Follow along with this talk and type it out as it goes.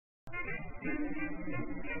as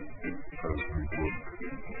we look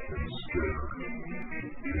and stare into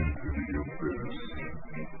the abyss.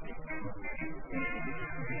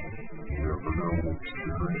 You never know what's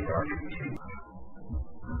staring back at you.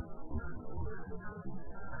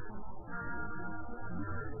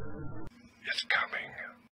 It's coming.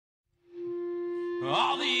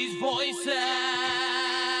 All these voices.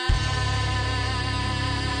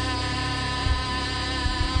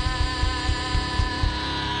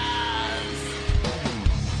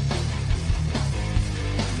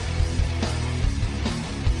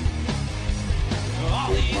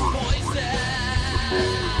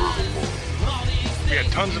 We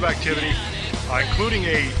had tons of activity, including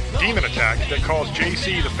a demon attack that caused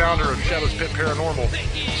JC, the founder of Shadows Pit Paranormal,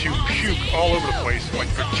 to puke all over the place, like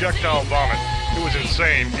projectile vomit. It was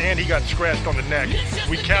insane, and he got scratched on the neck.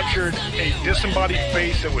 We captured a disembodied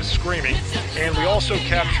face that was screaming, and we also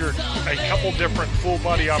captured a couple different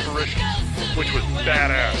full-body apparitions, which was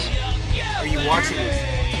badass. Are you watching this?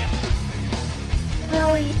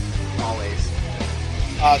 Always.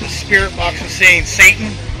 The spirit box was saying Satan,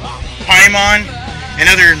 Paimon, and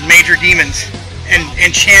other major demons,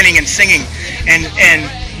 and chanting and singing and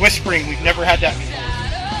whispering. We've never had that before.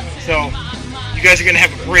 So you guys are going to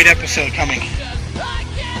have a great episode coming.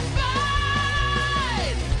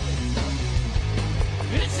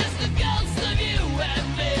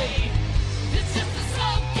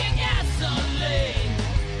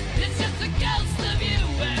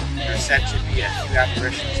 There said to be a few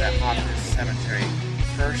apparitions that haunt this cemetery.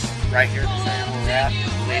 First, right here, this animal rat, the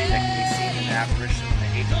lady that can be seen in the apparition in the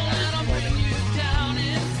 1800s clothing.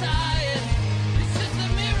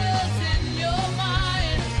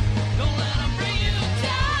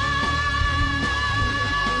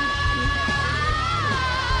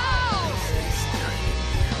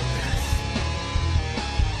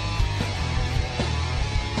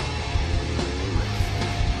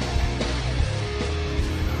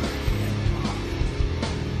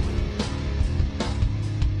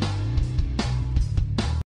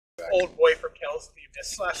 Old boy from Kells the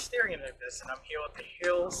Abyss / Staring into the Abyss, and I'm here at the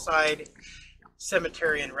Hillside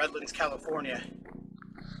Cemetery in Redlands, California.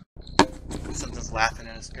 Something's laughing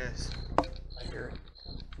at us, guys. I hear it.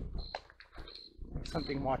 There's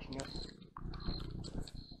something watching us.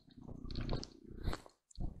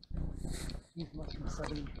 These must be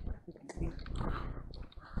 70, 50 feet.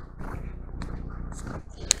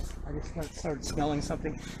 I just started smelling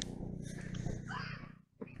something.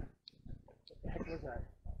 What the heck was that?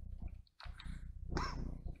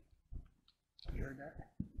 You heard that?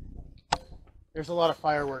 There's a lot of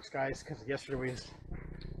fireworks, guys, because yesterday was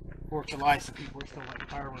 4th of July, so people were still letting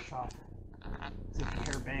fireworks off. So if you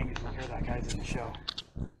hear bangs, you'll hear that, guys, in the show.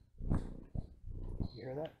 You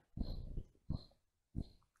hear that?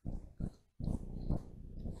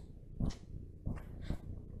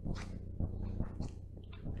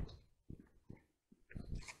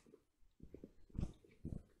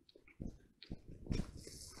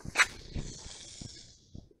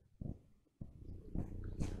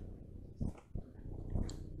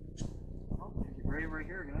 Right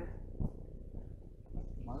here, guys.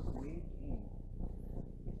 Mark Wade King.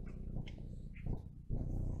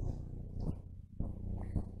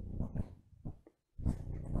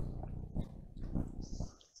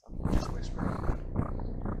 Something's whispering.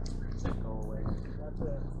 Go away. That's a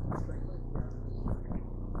sprinkler.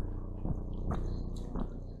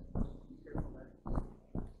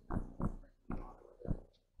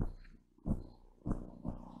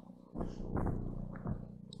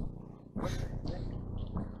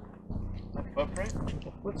 Footprint? It's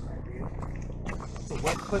a footprint, dude. It's a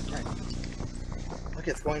wet footprint. Look,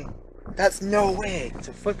 it's going. That's no way. It's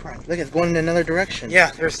a footprint. Look, it's going in another direction.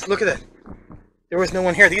 Yeah, there's. Look at it. There was no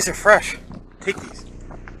one here. These are fresh. Take these.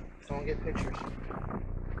 Someone get pictures.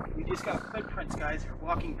 We just got footprints, guys. We're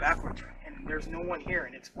walking backwards, and there's no one here,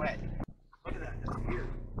 and it's wet. Look at that. That's weird.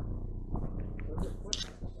 Those are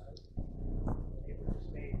footprints, guys. They were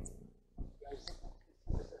just made. You guys see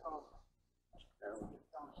this at home?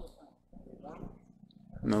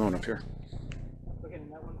 Another one up here. Look at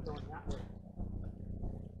that one going that way.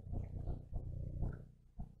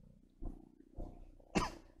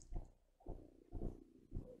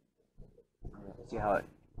 See how it,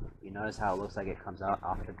 you notice how it looks like it comes out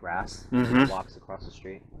off the grass Mm-hmm. and walks across the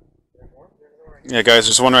street? Yeah, guys,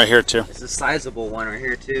 there's one right here too. It's a sizable one right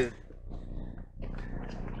here too.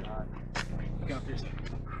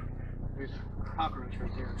 There's cockroach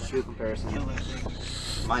right there. Shoe comparison. Kill that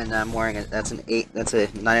thing. Mine that I'm wearing, that's an 8, that's a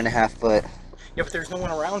 9.5 foot. Yeah, but there's no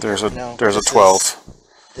one around. There's here. a No, there's a this 12.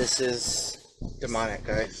 This is demonic,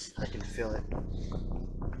 guys. I can feel it.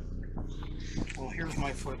 Well, here's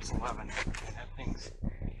my foot's 11. And that thing's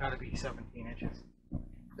got to be 17 inches.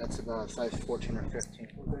 That's about a size 14 or 15.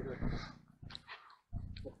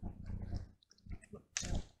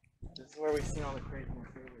 This is where we've seen all the craziness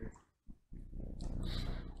earlier.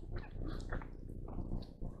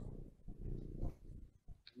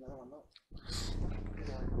 Another one, look. These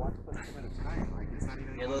are like 1 foot at a time. Like, it's not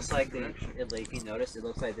even It looks like if you notice, it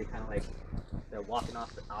looks like they kind of like they're walking off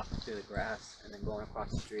to the grass and then going across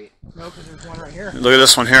the street. No, because there's one right here. Look at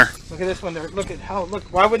this one here. Look at this one there. Look at how, look,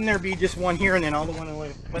 why wouldn't there be just one here and then all the one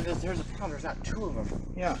away? But there's a problem. There's not 2 of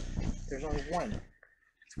them. Yeah, There's only 1.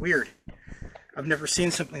 it's weird. I've never seen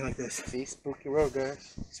something like this. See, spooky road,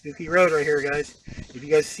 guys. Spooky road right here, guys. If you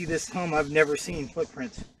guys see this home, I've never seen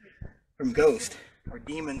footprints from ghosts or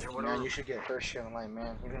demons or whatever. Man, you should get Hershey on the line,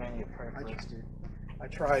 man. You're gonna need a prayer for us, dude. I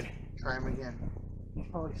tried. Try him again. He's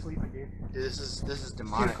probably sleeping, dude. Dude, this is 2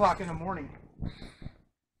 demonic. o'clock in the morning.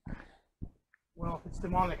 Well, if it's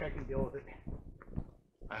demonic, I can deal with it.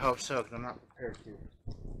 I hope so, because I'm not prepared to.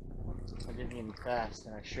 I didn't even fast,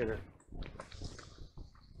 and I should have.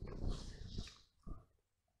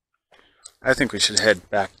 I think we should head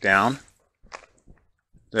back down.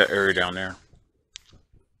 That area down there.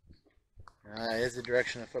 That is the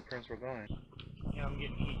direction the footprints were going. Yeah, I'm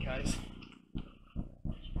getting heat, guys.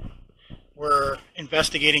 We're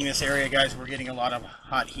investigating this area, guys. We're getting a lot of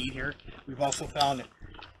hot heat here. We've also found,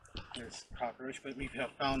 there's cockroach, but we've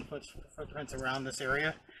found footprints around this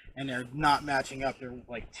area, and they're not matching up. They're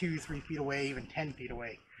like 2-3 feet away, even 10 feet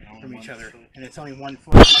away from each other, and it's only 1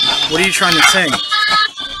 foot. What are you trying to say?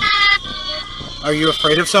 Are you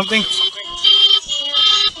afraid of something? I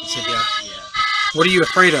said, yeah. What are you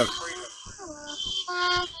afraid of?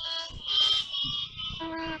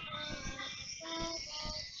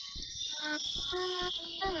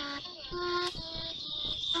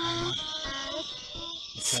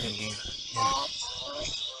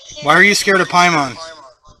 Why are you scared of Paimon?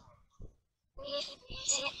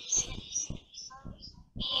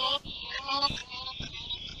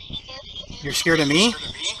 You're scared of me? I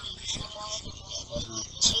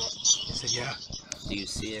said, yeah. Do you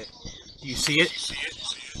see it? Do you see it?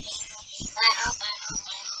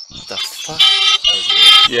 What the fuck?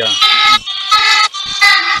 Yeah.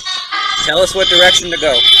 Tell us what direction to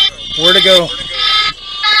go. Where to go?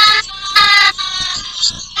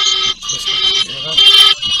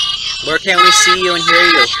 Where can we see you and hear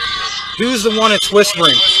you? Who's the one that's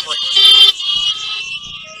whispering?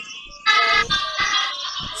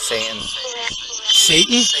 Satan.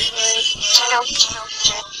 Satan?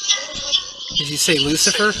 Did you say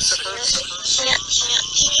Lucifer?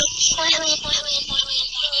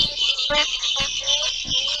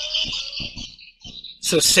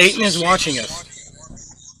 So Satan is watching us.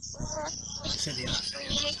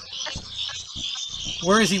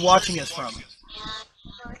 Where is he watching us from?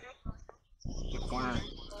 The corner.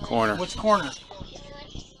 Corner. Which corner?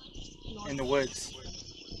 In the woods.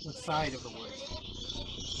 What side of the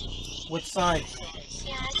woods? Which side?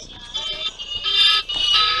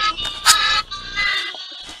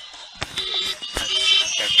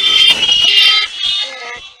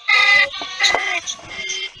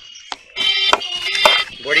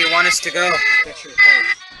 Where do you want us to go?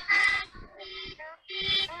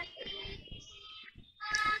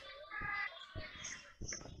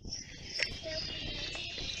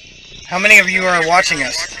 How many of you are watching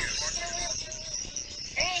us?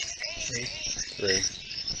 3.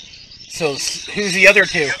 So who's the other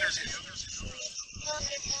 2?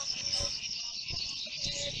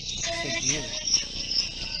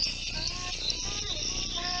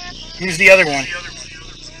 Who's the other one?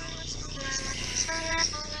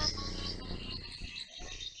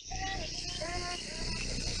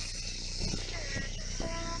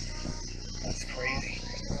 That's crazy.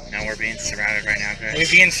 Now we're being surrounded right now, guys. Are we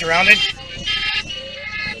being surrounded? Did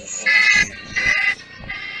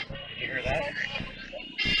you hear that?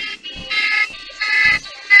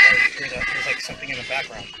 There's like something in the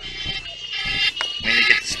background. We need to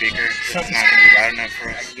get the speaker. It's not Something's- going to be loud enough for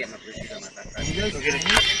us. I can get my Bluetooth on my backpack. You guys go get it.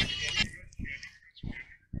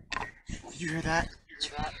 Did you hear that?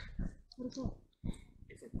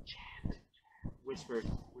 It's a chant. Whispered.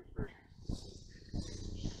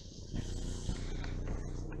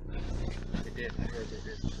 It did. I heard it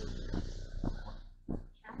did.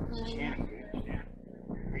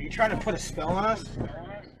 Are you trying to put a spell on us?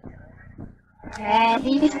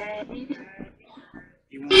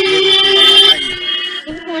 You won't be able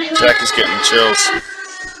to. Jackie's getting chills.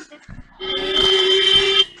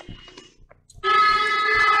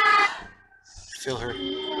 Feel her.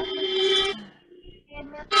 Yeah,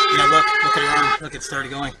 look at her arm. Look, it started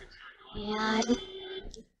going.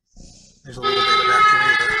 There's a little bit of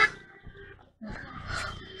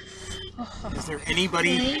activity, but is there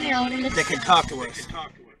anybody that can talk to us?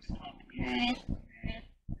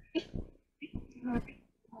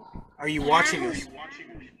 Are you watching us?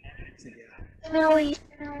 Always.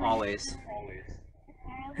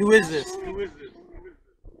 Who is this?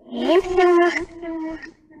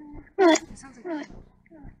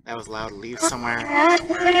 That was loud. Leave somewhere.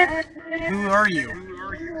 Who are you?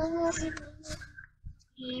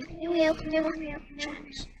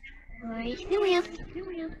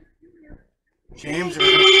 James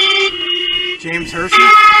Hershey?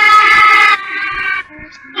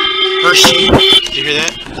 Hershey. Did you hear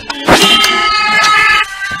that?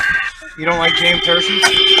 You don't like James Hershey?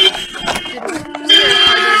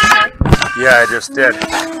 Yeah, I just did.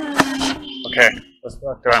 Okay, let's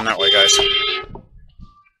walk down that way, guys. You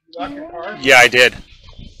lock your car? Yeah, I did.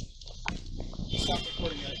 Stop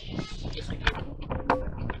recording, guys.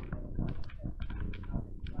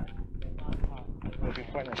 We'll be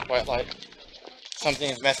pointing this white light.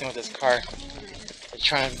 Something is messing with this car. It's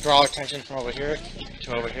trying to draw attention from over here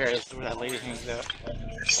to over here. This is where that lady hangs out.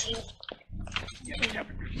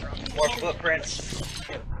 More footprints.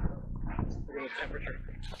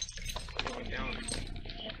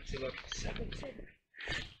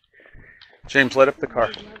 James, light up the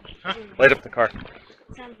car. Light up the car.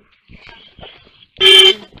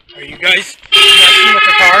 Are you guys messing with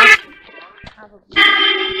the car?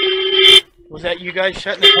 Was that you guys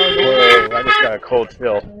shutting the car door? Whoa, I just got a cold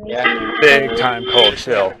chill. Yeah. Big time cold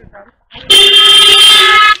chill.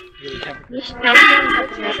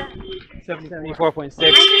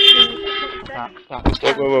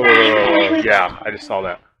 74.6. Whoa. Yeah, I just saw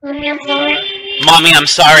that. Mommy, I'm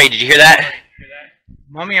sorry. Did you hear that?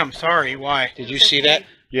 Mommy, I'm sorry. Why? Did you see that?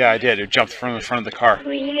 Yeah, I did. It jumped from the front of the car.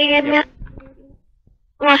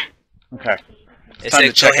 Okay. It's time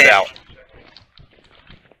to check it out.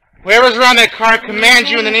 Whoever's around that car, I command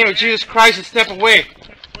you in the name of Jesus Christ to step away.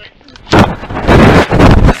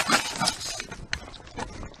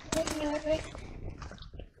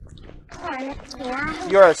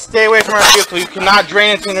 You are stay away from our vehicle. You cannot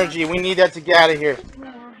drain its energy. We need that to get out of here.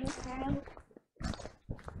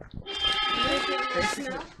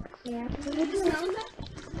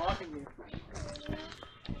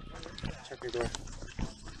 Check your door.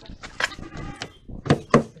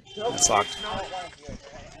 It's locked.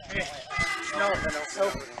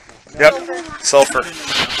 Yep, sulfur.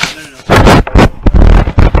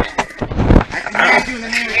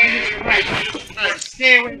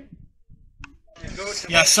 Stay away.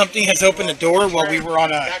 Yeah, something has opened the door while we were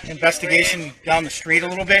on an investigation down the street a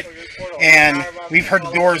little bit, and we've heard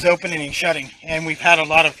the doors opening and shutting, and we've had a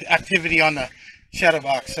lot of activity on the shadow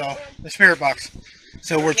box, so the spirit box.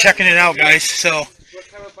 So we're checking it out, guys. So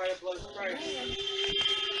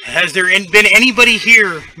has there been anybody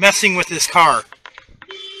here messing with this car?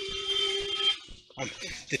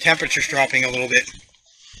 The temperature's dropping a little bit.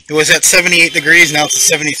 It was at 78 degrees, now it's at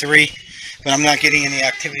 73, but I'm not getting any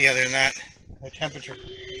activity other than that. The temperature.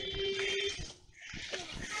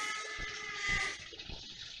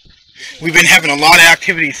 We've been having a lot of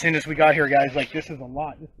activity as soon as we got here, guys. Like, this is a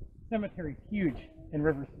lot. This cemetery's huge in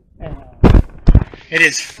Rivers. And, it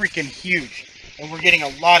is freaking huge. And we're getting a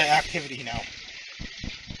lot of activity now.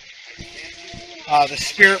 The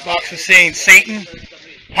spirit box was saying Satan,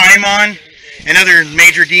 Paimon, and other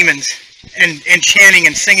major demons. And chanting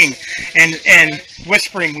and singing and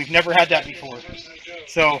whispering. We've never had that before.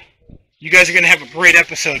 So you guys are going to have a great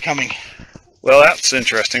episode coming. Well, that's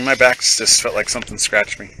interesting. My back just felt like something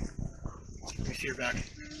scratched me. Let me see your back.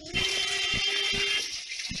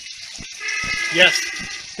 Yes.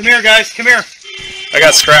 Come here, guys. Come here. I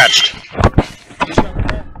got scratched.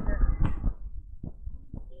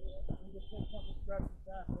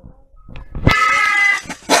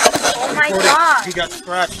 Oh my god. He got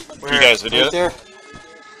scratched. You guys video Right there.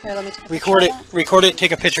 Here, let me take a Record it. Record it.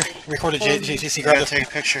 Take a picture. Record it. JCC, grab Take a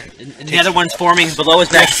the picture. And the other one's forming below his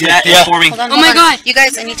back. See that? Yeah. It's forming. Hold on, hold on. You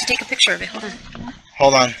guys, I need to take a picture of it. Hold on.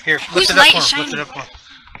 Hold on. Here, Whose lift it up light for is him. Lift it shining? up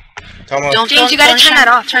for him. James, you gotta turn that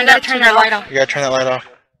off. Turn that light off. You gotta turn that light off.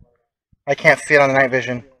 I can't see it on the night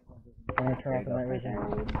vision. I'm gonna turn off the night vision.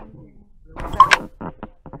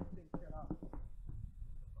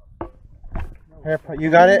 Here, you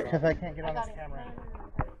got it? Because I can't get on this camera.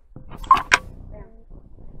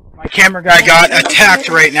 My camera guy got attacked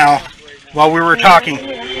right now while we were talking.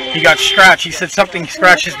 He got scratched. He said something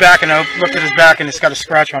scratched his back, and I looked at his back, and it's got a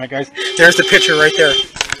scratch on it, guys. There's the picture right there.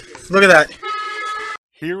 Look at that.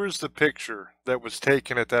 Here is the picture that was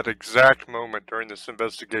taken at that exact moment during this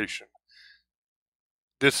investigation.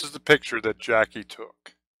 This is the picture that Jackie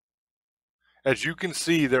took. As you can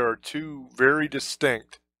see, there are two very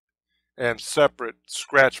distinct and separate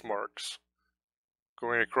scratch marks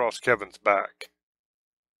going across Kevin's back.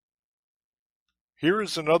 Here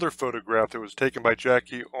is another photograph that was taken by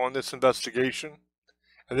Jackie on this investigation,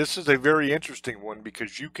 and this is a very interesting one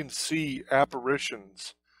because you can see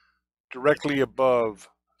apparitions directly above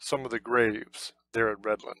some of the graves there at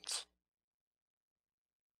Redlands.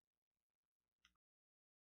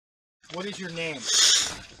 What is your name?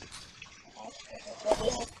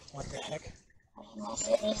 What the heck?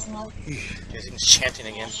 He's chanting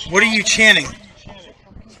again. What are you chanting?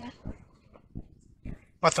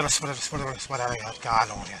 What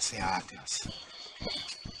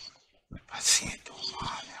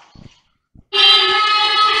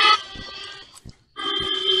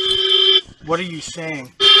are you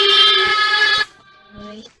saying?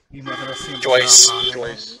 Joyce.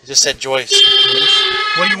 Joyce. You just said Joyce.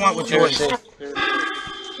 What do you want with Joyce?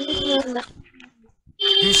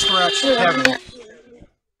 Who scratched Kevin?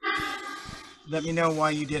 Let me know why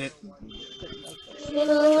you did it.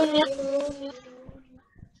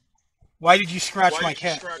 Why did you scratch my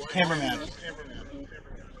cameraman?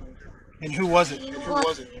 And who was it?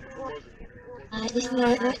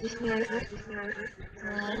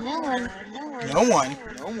 No one.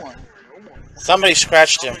 Somebody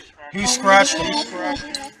scratched him. Who scratched him?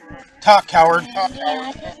 Talk, coward.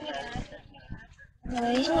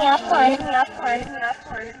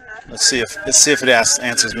 Let's see if it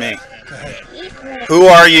answers me. Who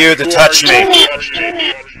are you to touch me?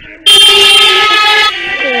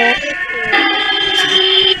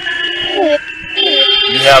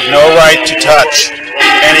 You have no right to touch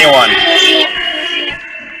anyone.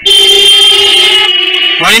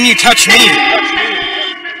 Why didn't you touch me?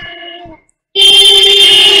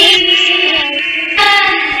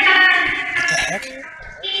 What the heck?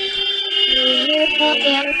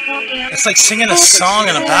 It's like singing a song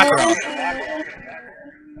in the background.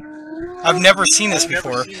 I've never seen this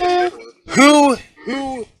before. Who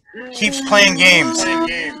keeps playing games?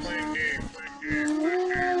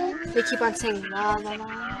 They keep on saying la la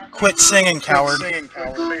la. Quit singing, coward.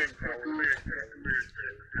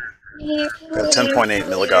 Got 10.8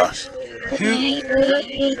 milligosh. Who?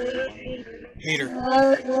 Hater.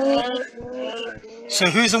 So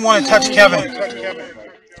who's the one that touched Kevin?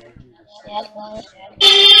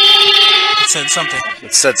 It said something.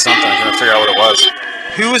 It said something. I'm trying to figure out what it was.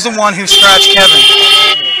 Who was the one who scratched Kevin?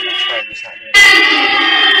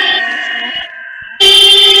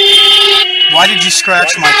 Why did you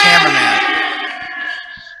scratch my cameraman?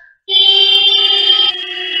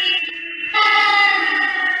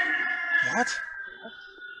 What?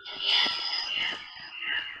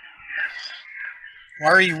 Why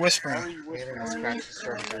are you whispering?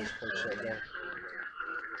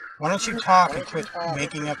 Why don't you talk and quit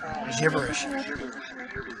making up gibberish?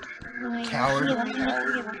 Coward.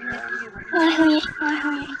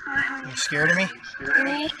 You scared of me?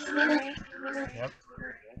 Yep.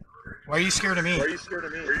 Why are you scared of me?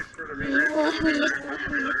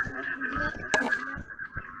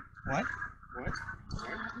 What?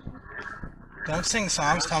 Don't sing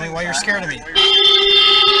songs. Tell me why you're scared of me.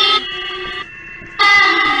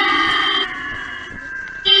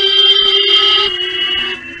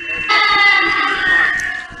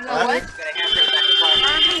 What?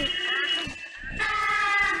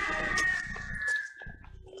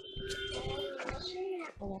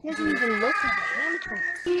 He doesn't even look at it.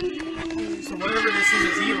 So whatever this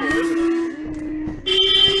is evil, isn't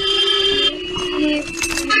it?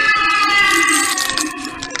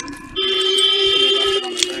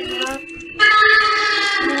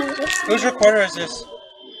 Whose recorder is this?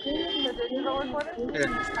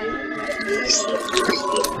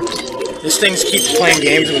 This thing keeps playing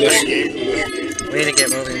games with us. We need to get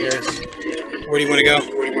moving, guys. Where do you want to go?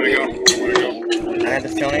 I had the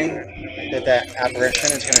feeling that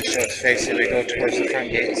apparition is going to show its face if we go towards the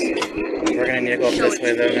front gates. We're going to need to go up this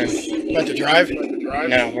way, though, then. About to drive?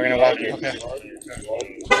 No, we're going to walk it. Okay.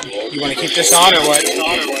 You want to keep this on or what?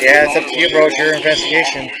 Yeah, it's up to you, bro. It's your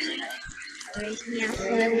investigation.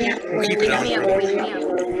 We'll keep it on.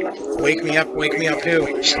 Wake me up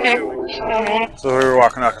who? So we were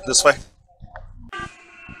walking out this way?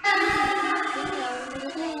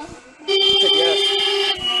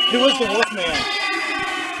 Who was the Wolfman?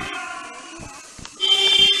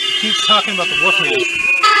 Keeps talking about the Wolfman.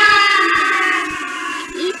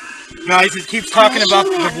 Guys, it keeps talking about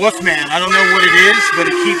the Wolfman. I don't know what it is, but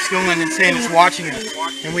it keeps going and saying it's watching us.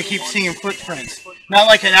 And we keep seeing footprints. Not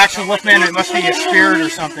like an actual Wolfman, it must be a spirit or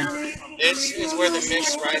something. This is where the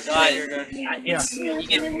mist rises. Yeah. You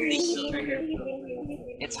get these right here.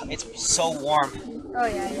 It's so warm. Oh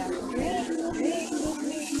yeah.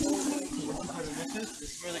 This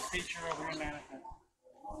is where the creature over here manifests.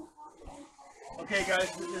 Okay,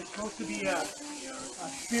 guys, there's supposed to be a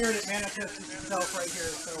spirit that manifests itself right here,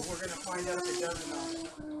 so we're going to find out if it does or not.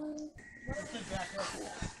 Let's get back up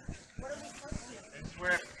here. This is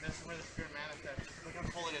where the spirit manifests. Look how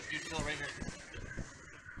cold it is, dude. Feel it right here.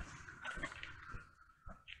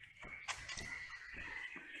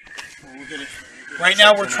 Right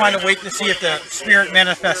now, we're trying to wait to see if the spirit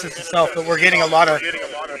manifests itself, but we're getting a lot of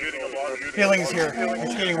feelings here.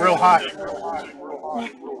 It's getting real hot.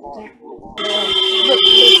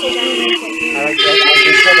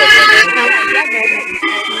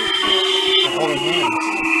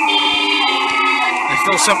 I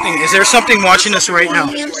feel something. Is there something watching us right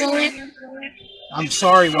now? I'm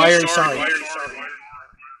sorry. Why are you sorry?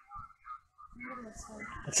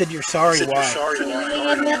 I said you're sorry. Why?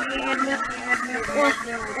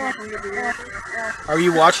 Are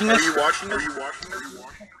you watching this?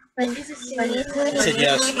 I said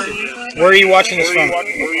yes. Where are you watching this from?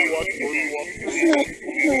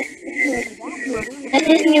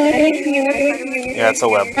 Yeah, it's a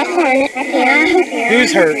web.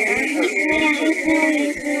 Who's hurt?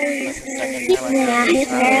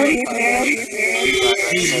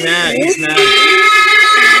 He's mad. He's mad.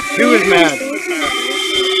 Who is mad?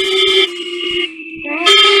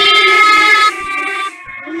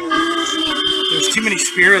 There's too many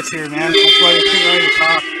spirits here, man. That's why they're too ready to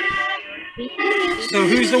talk. So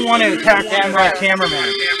who's the one that attacked that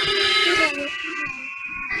cameraman?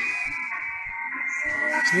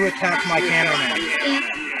 Who attacked my cameraman?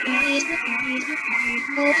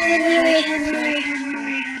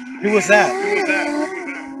 Who was that?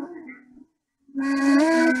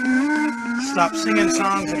 Stop singing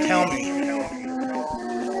songs and tell me.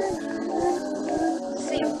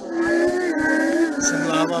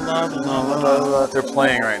 Blah, blah, blah, blah, blah. They're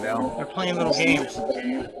playing right now. They're playing little games.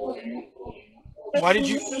 Why did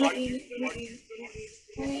you...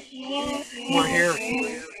 We're here.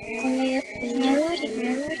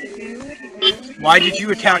 Why did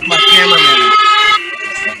you attack my cameraman?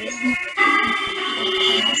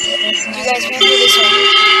 You guys remember this one?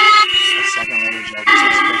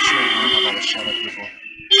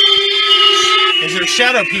 Is there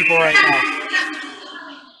shadow people right now?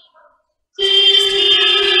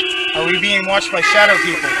 Are we being watched by shadow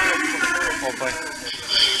people? Oh boy.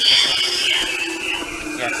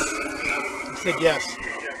 Yes. You said yes.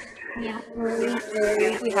 Yeah.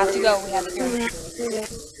 We have to go. We have to go.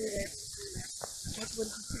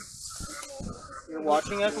 You're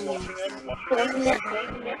watching us?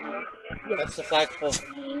 That's the flagpole.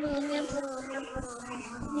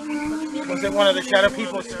 Was it one of the shadow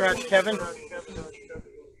people scratched Kevin?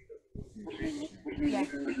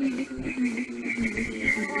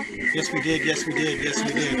 Yes, we did. Yes, we did. Yes,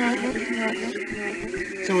 we did.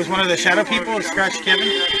 So it was one of the shadow people that scratched Kevin?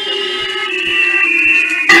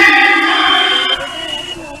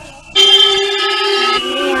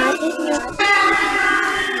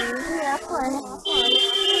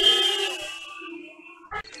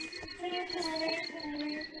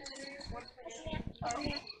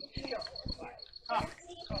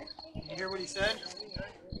 Did you hear what he said?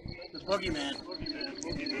 The boogeyman.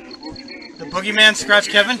 The boogeyman scratched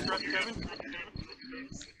Kevin?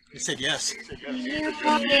 He said yes.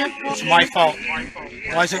 It's my fault.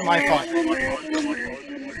 Why is it my fault?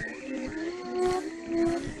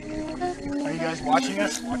 Are you guys watching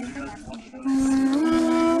us?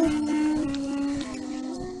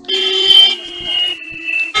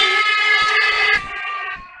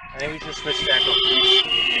 I think we should switch to echo.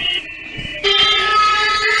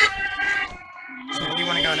 So where do you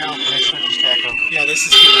want to go now? Let's switch to echo. Yeah, this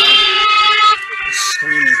is too loud. It's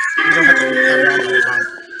screaming. You don't have to have it on the whole time.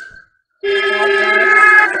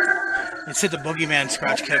 It said the boogeyman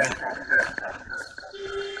scratched Kevin.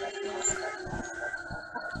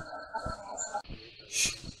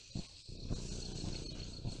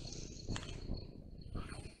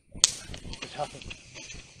 What's happening?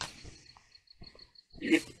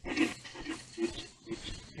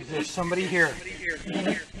 Is there somebody here?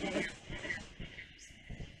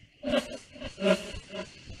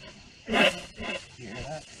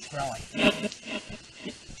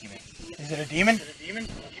 Is it a demon?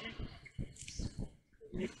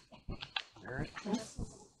 Where is it?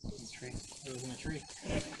 In the tree. It was in a tree.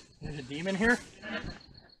 There's a demon here?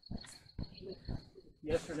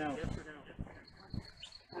 Yes or no?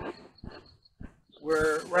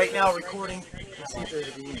 We're right now recording to see if there's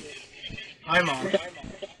a demon. Hi, Mom.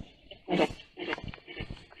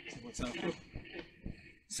 What's up?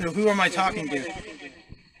 So who am I talking to?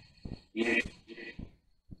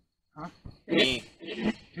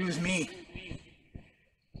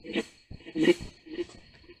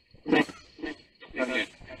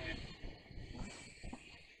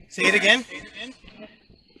 Say it again.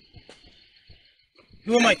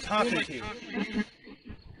 Who am I talking to?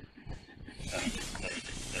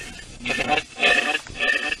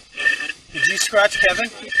 Did you scratch Kevin?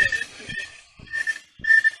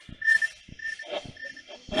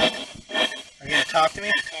 Are you going to talk to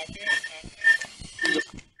me?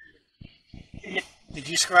 Did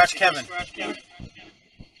you scratch Kevin? What did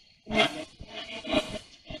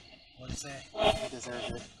it say? I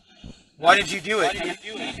deserved it. Why did you do it?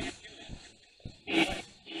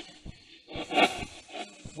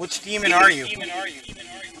 Which demon are you?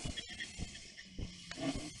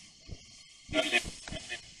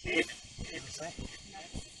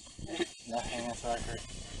 Nothing, that's what I heard.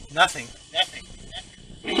 Nothing.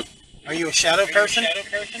 Are you a shadow person?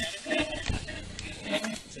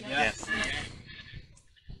 Yes.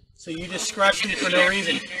 So you just scratched me for no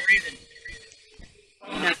reason.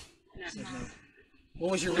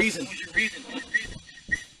 What was your reason?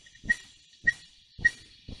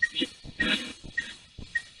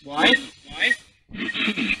 Why?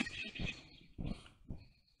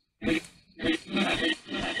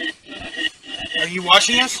 Are you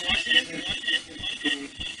watching us?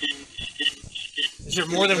 Is there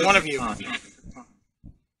more than one of you?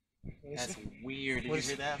 That's weird. Did What you is-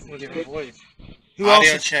 hear that? what is Different voice. Who else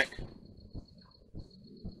Audio is- check.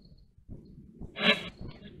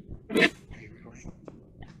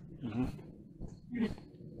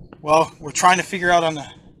 Well, we're trying to figure out on the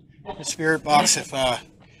spirit box if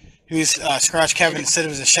who's scratched Kevin and said it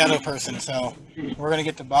was a shadow person. So we're gonna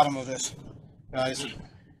get to the bottom of this, guys.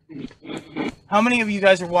 How many of you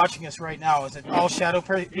guys are watching us right now? Is it all shadow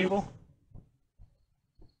people?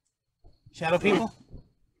 Shadow people?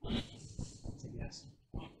 Yes.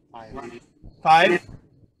 5?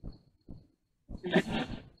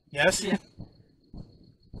 Yes.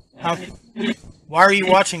 How? Why are you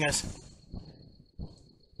watching us?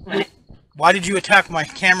 Why did you attack my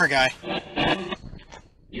camera guy?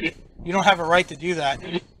 You don't have a right to do that.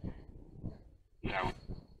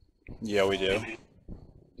 Yeah, we do.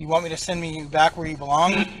 You want me to send you back where you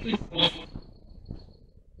belong?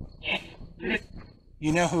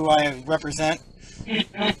 You know who I represent?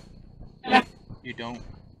 You don't.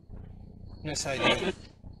 Yes, I do.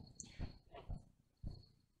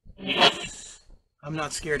 I'm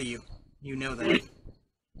not scared of you. You know that.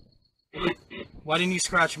 Why didn't you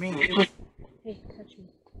scratch me? Hey, touch me.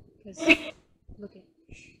 Because, look at.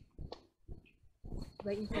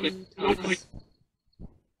 Right in front of me, Thomas.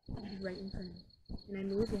 Right in front of me. And I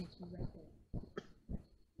moved like you right there.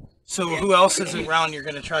 So who else is around you're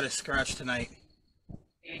going to try to scratch tonight?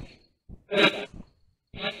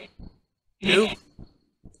 Who?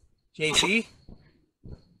 JC?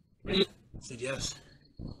 I said yes.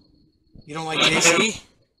 You don't like JC?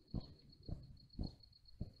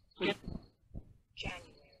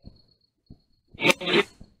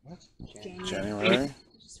 January?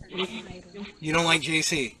 You don't like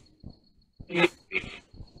JC? Period.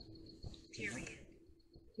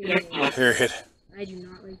 Period. I do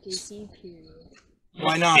not like JC, period.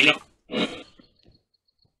 Why not?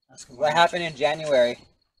 What happened in January?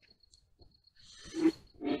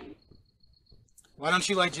 Why don't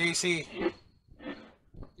you like JC?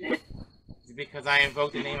 Is it because I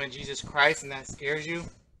invoke the name of Jesus Christ and that scares you?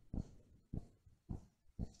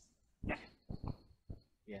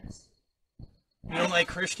 Yes. You don't like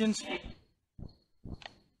Christians?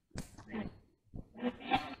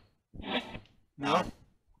 No?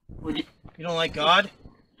 You don't like God?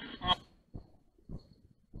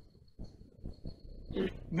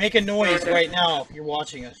 Make a noise right now if you're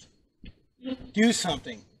watching us. Do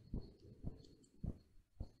something.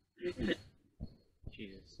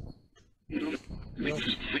 Jesus.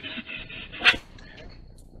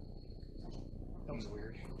 That was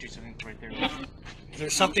weird. Do something right there. Is there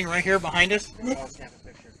something right here behind us? I'll snap a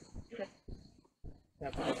picture.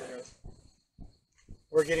 Snap a picture, guys.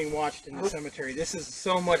 We're getting watched in the cemetery. This is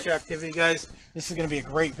so much activity, guys. This is going to be a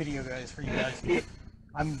great video, guys, for you guys.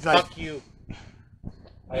 I'm like, Fuck you.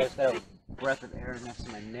 I just got a breath of air next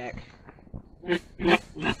to my neck.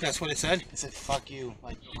 that's what it said? I said fuck you,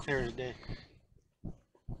 like clear as day.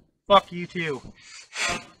 Fuck you too.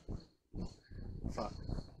 Fuck.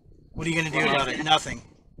 What are you going to do about it? Nothing.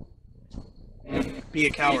 Be a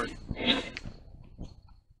coward. It's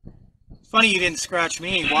funny you didn't scratch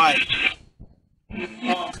me. Why?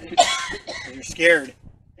 You're scared.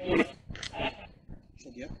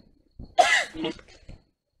 Said yep.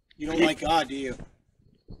 You don't like God, do you?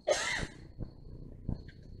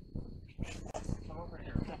 Come over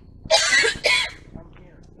here. Come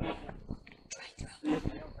here.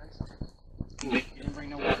 You didn't bring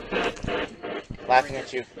no water. Laughing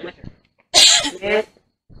at you.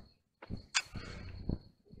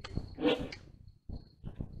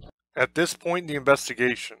 At this point in the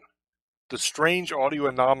investigation, the strange audio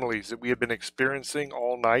anomalies that we had been experiencing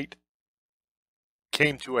all night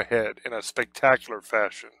came to a head in a spectacular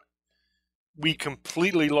fashion. We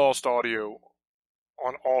completely lost audio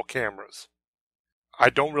on all cameras. I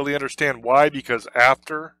don't really understand why, because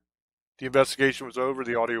after the investigation was over,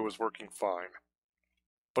 the audio was working fine.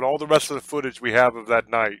 But all the rest of the footage we have of that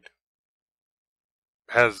night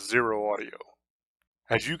has zero audio.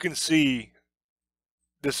 As you can see,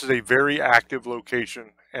 this is a very active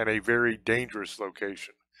location and a very dangerous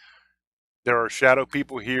location. There are shadow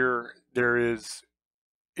people here. There is,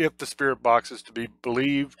 if the spirit box is to be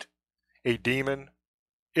believed, a demon.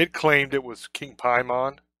 It claimed it was King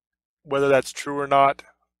Paimon. Whether that's true or not,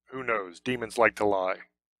 who knows? Demons like to lie.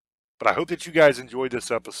 But I hope that you guys enjoyed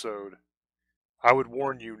this episode. I would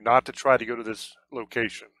warn you not to try to go to this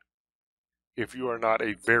location if you are not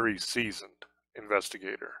a very seasoned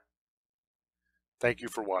investigator. Thank you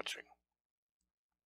for watching.